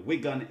people in the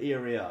Wigan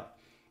area.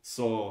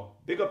 So,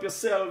 big up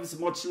yourselves,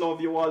 much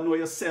love, you all know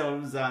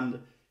yourselves,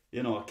 and,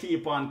 you know,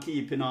 keep on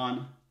keeping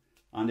on.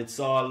 And it's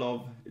all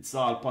love, it's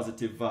all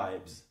positive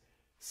vibes.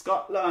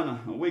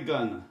 Scotland,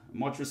 Wigan,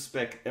 much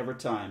respect every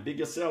time. Big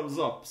yourselves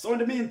up. So in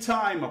the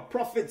meantime,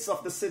 Prophets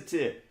of the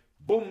City,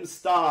 Boom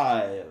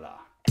Style.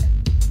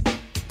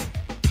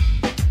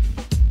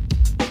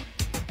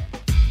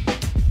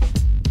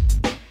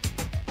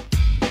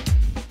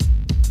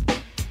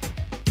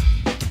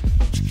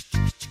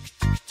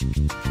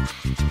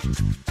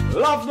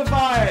 Love the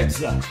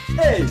vibes.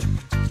 Hey,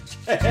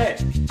 hey,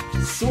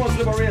 hey. Soul's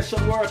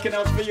Liberation working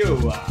out for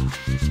you.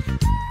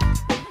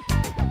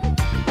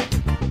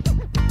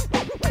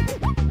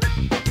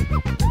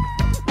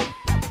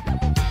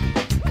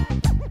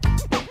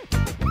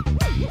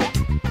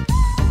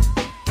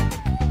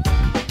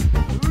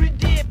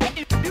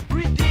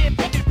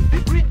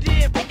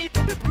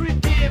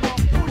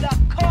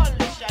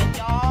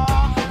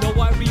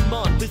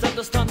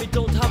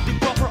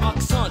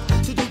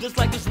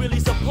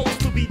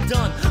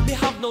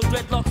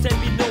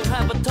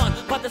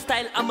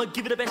 I'ma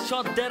give it the best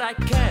shot that I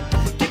can.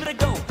 Give it a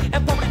go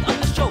and pop it on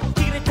the show.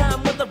 Take it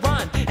time with the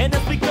rhyme. And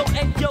as we go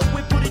and yo,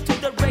 we put it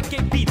to the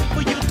reggae beat.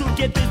 For you to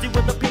get busy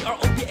with the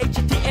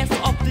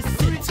PROPHETS of the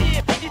city.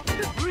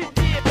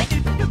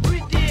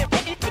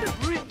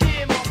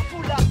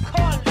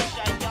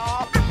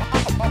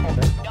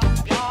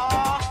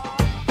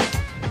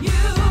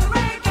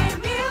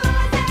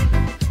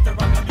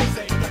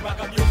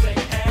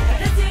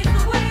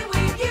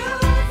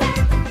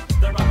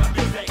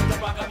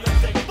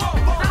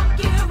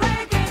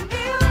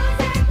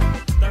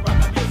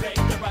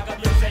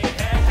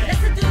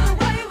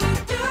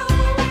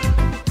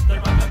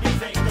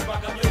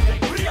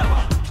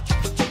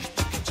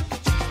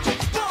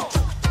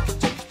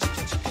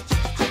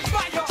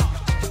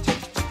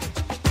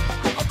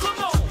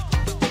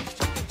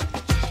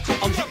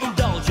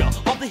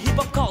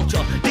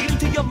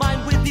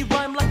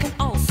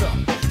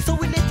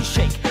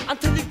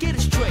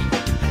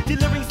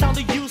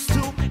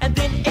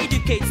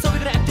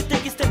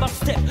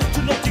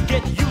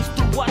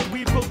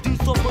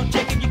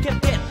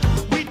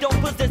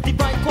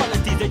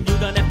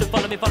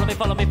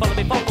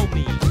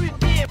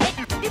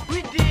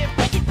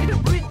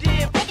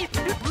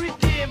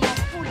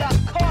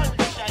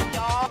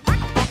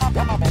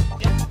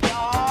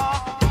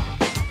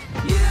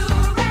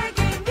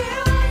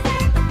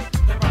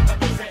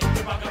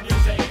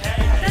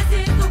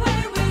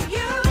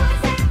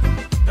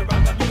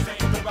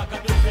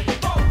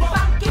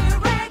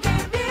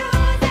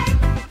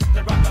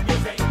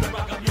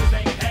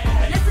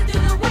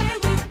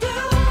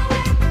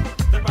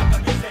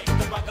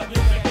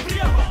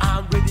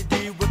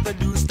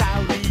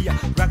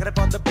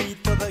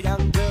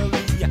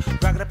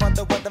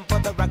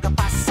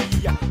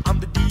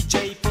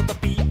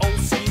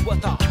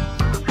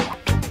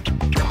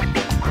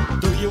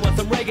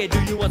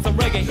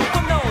 reggae.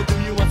 Come now,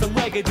 do you want some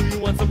reggae? Do you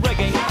want some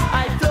reggae?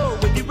 I flow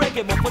with the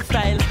reggae mumble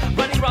style,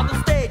 running around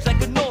the stage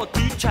like a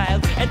naughty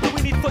child, and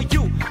doing it for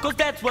you, cause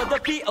that's what the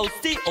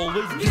POC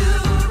always do.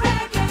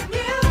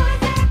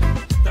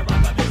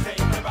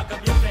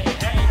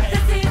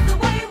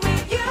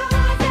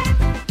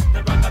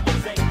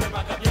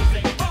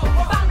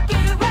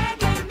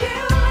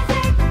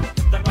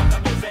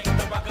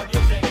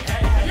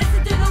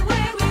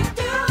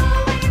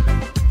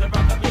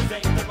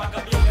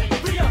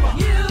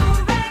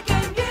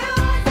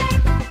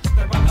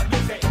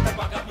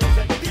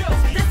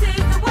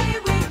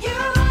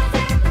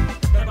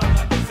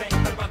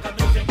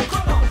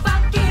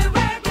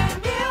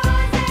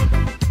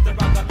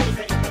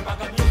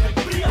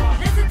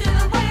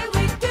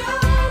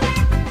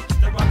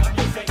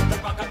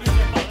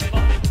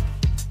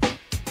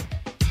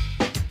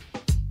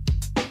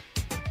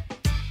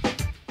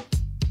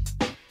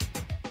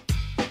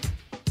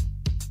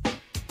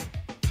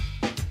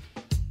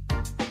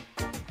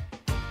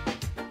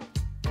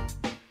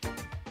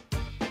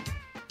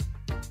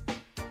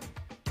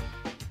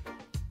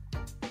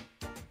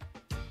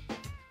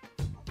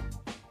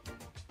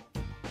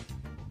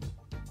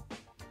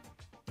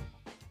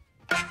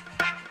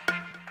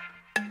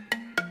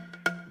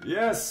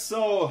 Yes,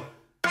 so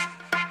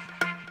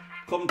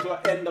come to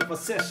an end of a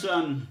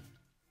session,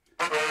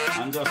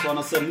 and just want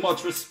to say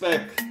much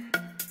respect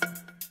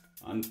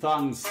and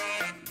thanks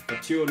for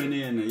tuning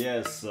in.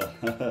 Yes,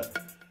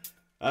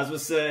 as we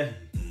say,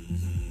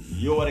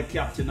 you are the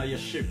captain of your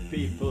ship,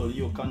 people.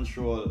 You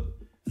control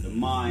the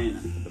mind,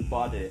 the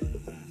body,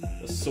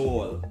 the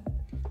soul,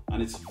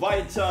 and it's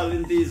vital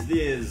in these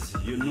days.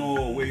 You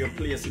know where you're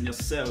placing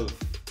yourself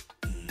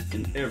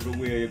in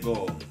everywhere you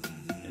go,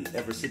 in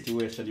every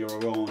situation you're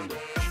around.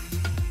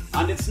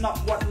 And it's not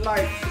what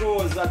life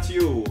throws at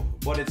you,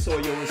 but it's how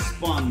you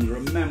respond.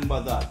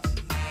 Remember that.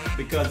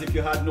 Because if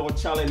you had no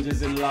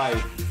challenges in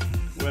life,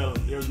 well,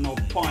 there's no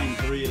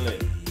point really.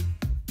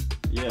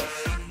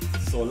 Yes.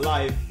 So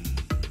life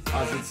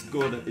has its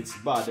good, its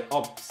bad, the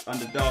ups and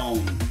the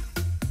downs,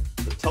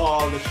 the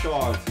tall, the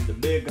short, the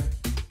big,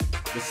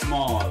 the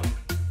small,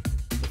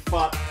 the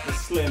fat, the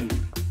slim,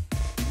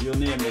 you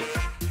name it.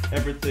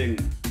 Everything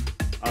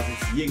has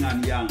its yin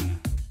and yang.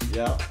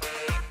 Yeah.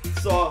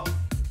 So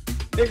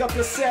big up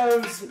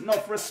yourselves,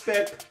 enough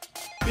respect,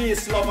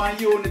 peace, love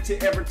and unity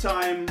every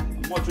time.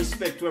 Much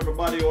respect to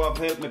everybody who have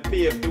helped me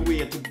pave the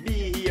way to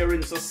be here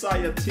in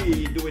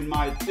society, doing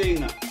my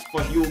thing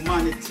for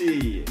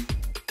humanity.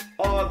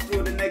 All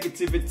through the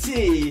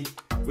negativity,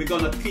 we're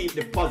gonna keep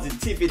the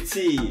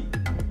positivity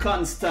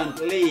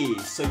constantly,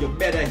 so you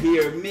better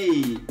hear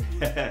me.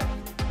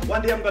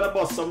 One day I'm gonna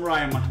bust some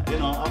rhyme. You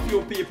know, a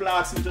few people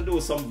asked me to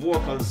do some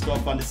vocal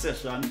stuff on the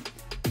session.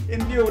 In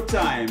due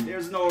time,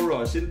 there's no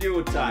rush. In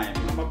due time,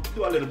 I'm gonna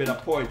do a little bit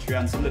of poetry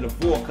and some little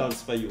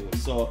vocals for you.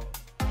 So,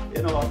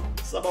 you know,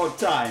 it's about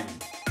time.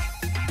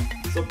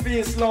 So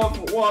peace,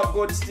 love, walk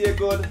good, stay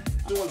good.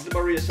 Towards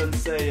liberation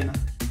saying,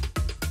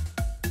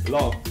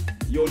 love,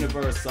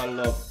 universal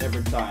love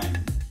every time.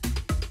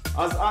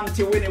 As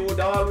Auntie Winnie would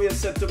always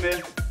say to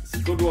me, it's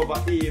good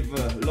over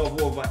evil,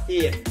 love over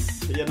hate.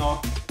 You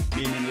know,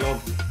 meaning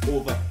love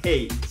over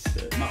hate,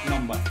 not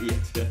number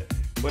 8.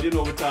 But you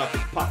know, we're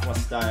talking Patois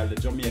style, the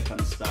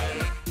Jamaican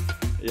style.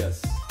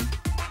 Yes.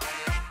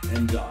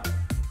 Enjoy.